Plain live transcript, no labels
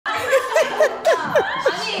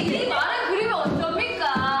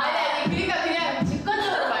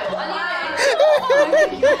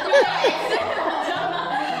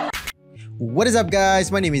What is up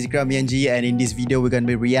guys, my name is Iqram Mianji and in this video we're going to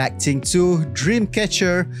be reacting to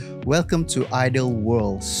Dreamcatcher, Welcome to Idol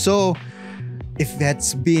World. So if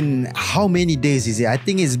that's been, how many days is it? I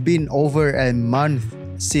think it's been over a month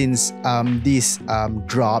since this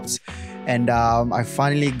drops, and I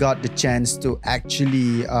finally got the chance to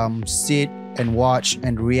actually sit and watch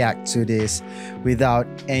and react to this without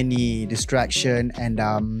any distraction. And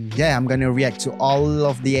yeah, I'm gonna react to all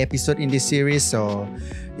of the episode in this series, so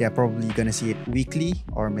yeah, probably gonna see it weekly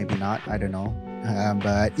or maybe not, I don't know.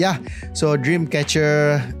 But yeah, so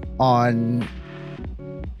Dreamcatcher on,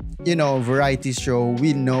 you know, variety show.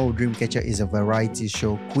 We know Dreamcatcher is a variety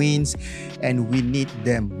show queens and we need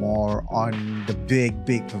them more on the big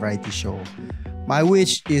variety show. My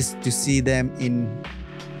wish is to see them in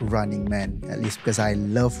Running Man, at least because I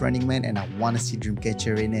love Running Man and I want to see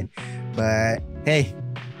Dreamcatcher in it. But hey,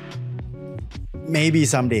 maybe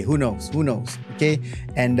someday, who knows, okay?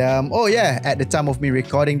 And oh yeah, at the time of me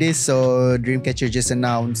recording this, so Dreamcatcher just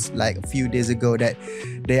announced like a few days ago that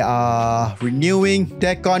they are renewing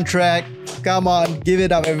their contract. Come on, give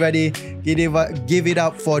it up everybody, give it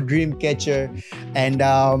up for Dreamcatcher. And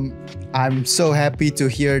I'm so happy to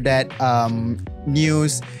hear that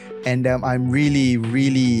news. And I'm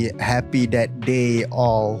really happy that they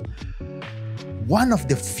all one of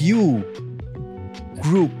the few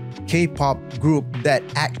K-pop group that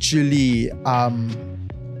actually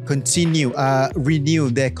renew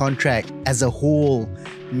their contract as a whole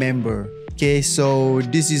member. Okay, so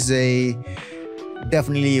this is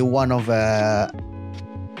definitely one of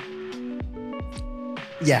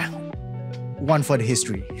one for the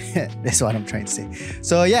history. That's what I'm trying to say.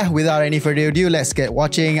 So yeah, without any further ado, let's get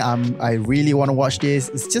watching. I really want to watch this.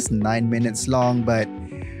 It's just 9 minutes long, but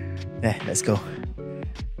yeah, let's go.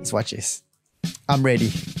 Let's watch this. I'm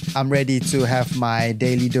ready to have my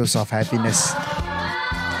daily dose of happiness.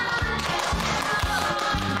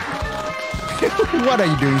 What are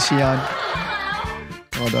you doing, Xian?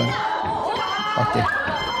 Hold on. Okay.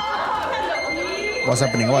 What's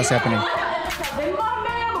happening?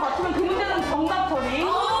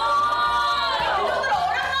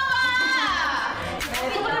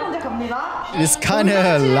 It's kind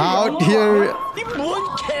of loud here.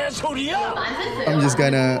 I'm just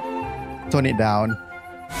gonna tone it down.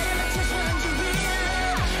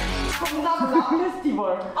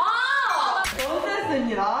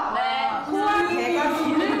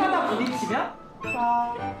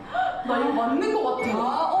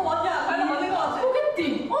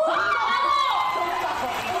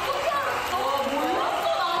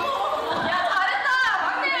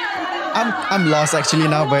 I'm lost actually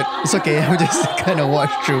now, but it's okay. I'm just gonna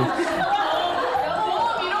watch through.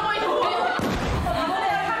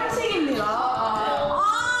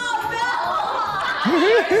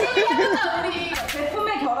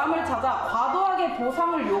 제품의 결함을 찾아 과도하게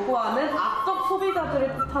보상을 요구하는 악덕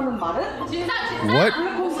소비자들을 뜻하는 말은? 진짜 What?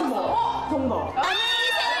 블랙콘스머. 정답.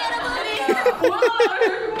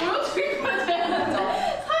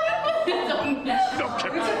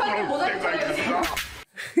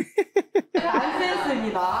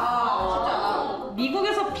 안센스입니다.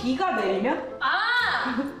 미국에서 비가 내리면?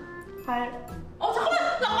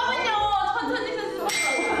 잠깐만요. 천천히 센스.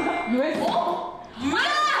 US?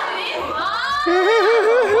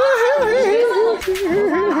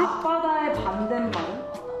 앞바다의 반대말은?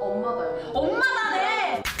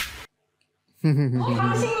 엄마다네.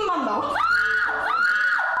 상식만 나와.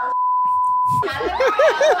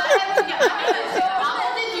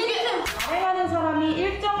 발행하는 사람이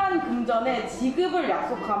일정한 금전의 지급을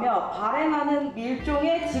약속하며 발행하는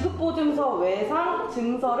일종의 지급보증서 외상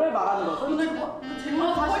증서를 말하는 것은?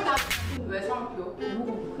 외상표.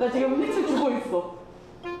 나 지금 힌트 주고 있어.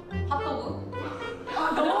 핫도그.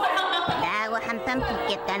 나하고 한판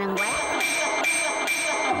붙겠다는 거야?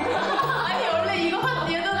 아니 원래 이거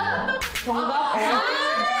얘는 핫도그. 정답. 아니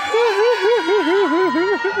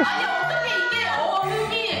어떻게 이게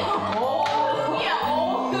어흥이야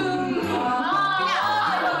어흥. 이거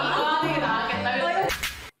하는 게 나았겠다.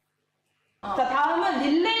 자, 다음은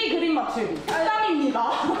릴레이 그림 맞추기. 3입니다.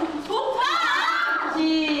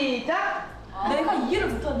 시작. 내가 이해를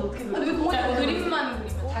못하는데 어떻게 그래? 왜 동아리 그림만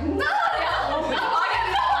그리면 장난하냐? 뭐야?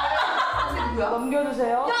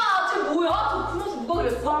 넘겨주세요. 야, 쟤 뭐야? 저 분홍색 누가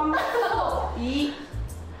그렸어? 3, 2,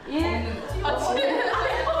 1.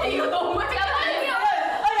 이거 너무 헷갈려.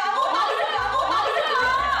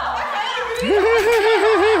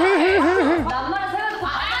 낱말은 세가지고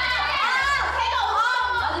새가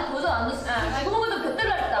아직 도전 안 됐어. 지금 보면 그때로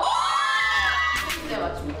했다. 네,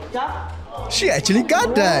 맞춤. 자. She actually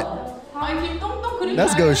got that. 아니 김똥똥 그림.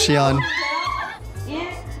 Let's go, Xian. 1,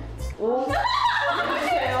 5.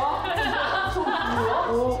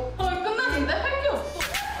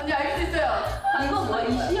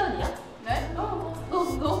 뭐야 이시연이야? 네? 너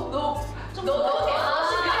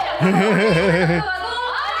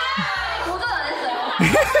도전 안 했어요.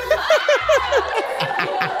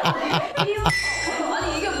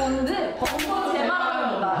 아니 이게 뭔데? 제 말하면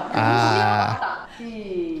뭔가. 아.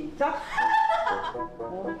 시작.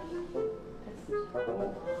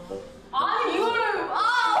 아니 이거를 나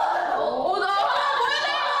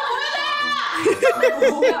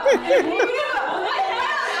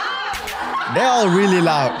They're all really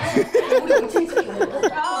loud.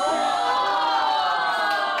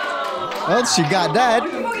 Well, she got that.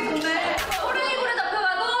 호랭이굴에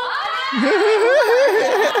잡혀가도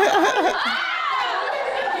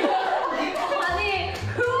아니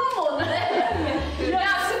그건 뭔데? 야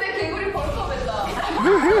근데 개구리 벌써 뱉다.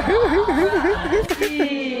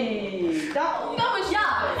 시작. 야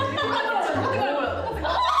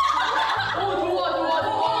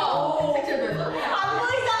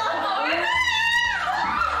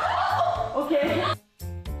오케이.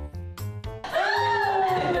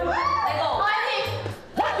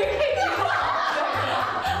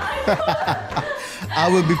 I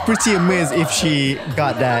would be pretty amazed if she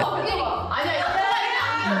got that.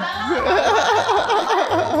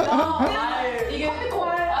 이게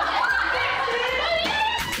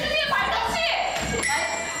발자취!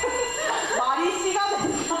 말이 씨가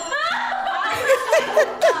된다.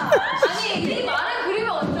 아니 이 말을 그리면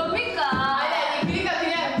어쩝니까? 아니 그러니까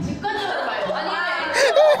그냥 직관적으로 말해.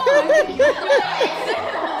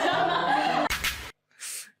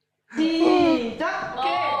 시작.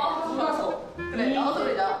 나서 그래 나와서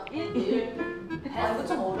그러자. 1 이거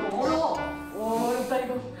좀 어려워. 어렵다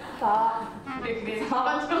이거. 4. 그래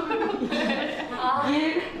직관적으로. 1.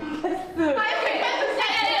 패스. 야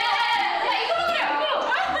이거로 그래 이거로.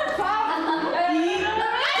 3. 2.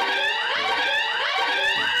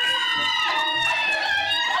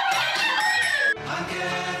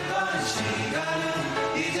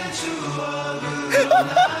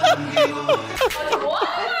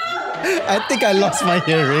 I think I lost my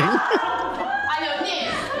hearing. 아니 언니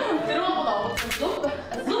드라마 보다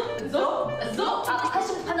다시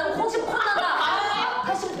판다고 홍심 콘난다.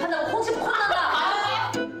 다시 판다고 홍심 콘난다.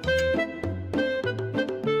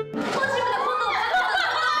 홍심이다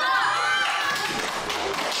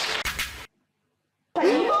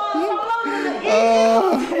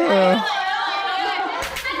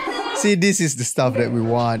See, this is the stuff that we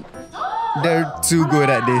want. They're too good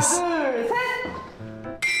at this. 둘, 셋.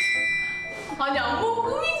 아니 안무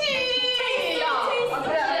꿈이지.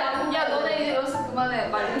 야 너네 이제 연습 그만해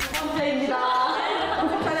빨리. 번째입니다.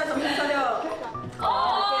 정신 차려, 정신 차려.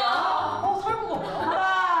 설구가 뭐야?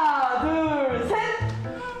 하나, 둘, 셋.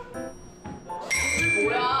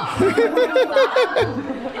 뭐야?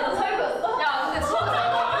 설구였어? 야 근데 진짜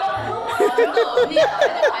언니 애들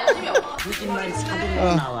관심이 없어. 거짓말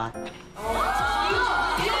사들고 나와.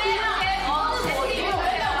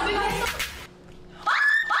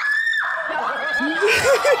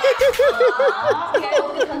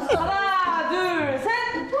 하나, 둘, 셋.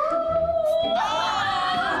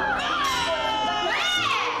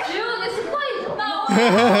 지훈이 스파이 있다.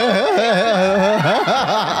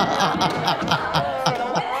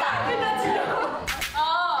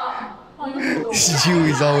 Jew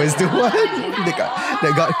is always the one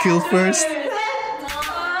that got killed first.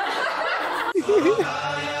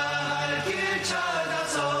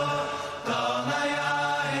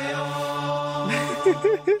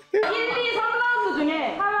 1, 2, 3라운드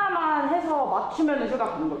중에 하나만 해서 맞추면 휴가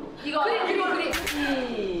가는 걸로. 이거 그림.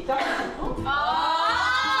 시작.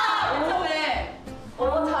 괜찮네.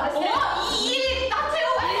 잘했어. 나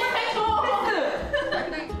채우고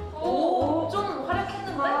오, 좀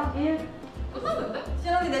활약했는데? 1. 끝났는데?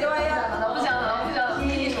 신언니 내려와요. 나쁘지 않아.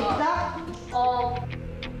 되게 좋아. 시작.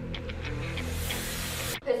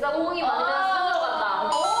 뱃사공이 많이 돼서 산으로 간다.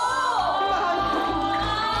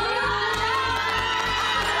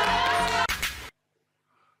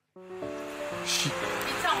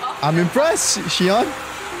 I'm impressed, Shion.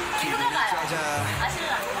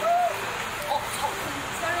 아실라.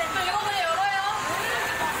 설레. 이거 그냥 열어요.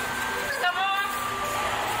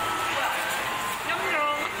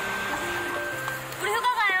 우리 휴가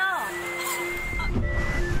가요.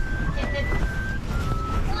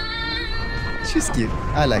 She's cute.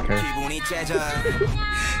 I like her.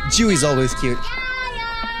 Jew is always cute.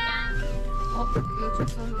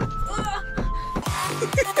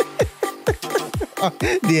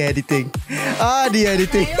 The editing. The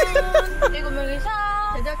editing. 7명이서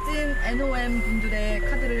제작진 NOM 분들의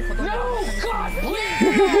카드를 걷어내도록 하겠습니다.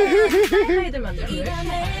 사이들 만들고요.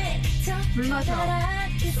 물 마셔.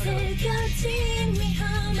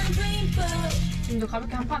 지금도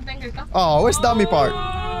가볍게 한 판 땡길까? Oh, where's dummy part?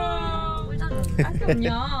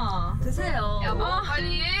 아니야. 드세요. 여보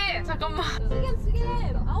빨리. 잠깐만. 쓰게.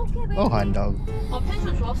 오케이. Oh, hot dog.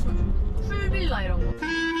 펜션 좋았으면 좋겠다. 풀빌라 이런 거.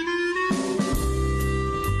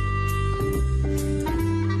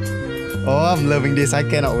 Oh, I'm loving this. I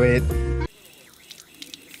cannot wait.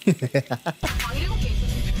 방 7개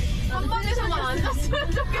있었어. 한 방에서만 안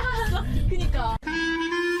잤으면 좋겠어. 그니까.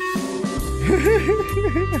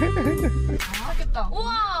 하겠다.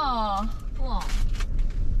 우와. 우와.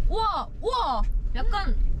 우와. 우와.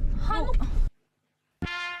 약간 한국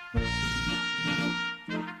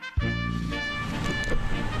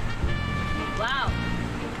와우.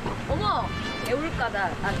 어머,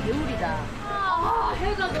 개울가다. 아, 개울이다. 아,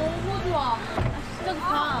 해가 너무 좋아. 진짜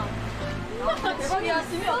좋다. 대박이야,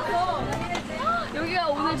 짐이 없어. 여기가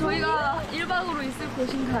오늘 저희가 1박으로 있을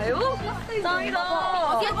곳인가요?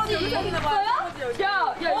 짱이다. 어디였지? 있어요?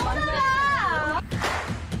 야, 이거 맞네.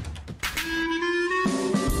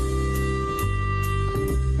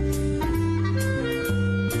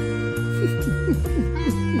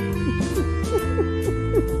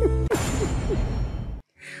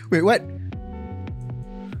 Wait, what?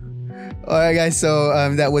 Alright guys, so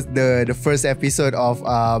that was the first episode of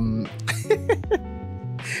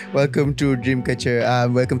Welcome to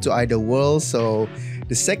Dreamcatcher, welcome to Idol World. So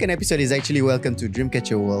the second episode is actually Welcome to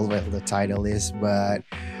Dreamcatcher World, well the title is, but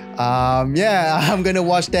yeah, I'm gonna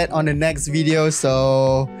watch that on the next video.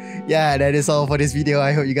 So yeah, that is all for this video.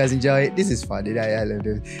 I hope you guys enjoy it. This is fun. I love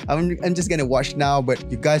it. I'm just gonna watch now,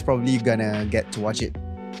 but you guys probably gonna get to watch it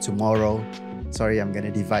tomorrow. Sorry, I'm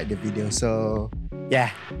gonna divide the video. So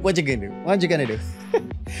yeah, what you gonna do? What you gonna do?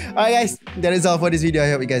 Alright guys, that is all for this video. I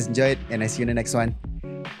hope you guys enjoyed, and I see you in the next one.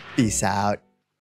 Peace out.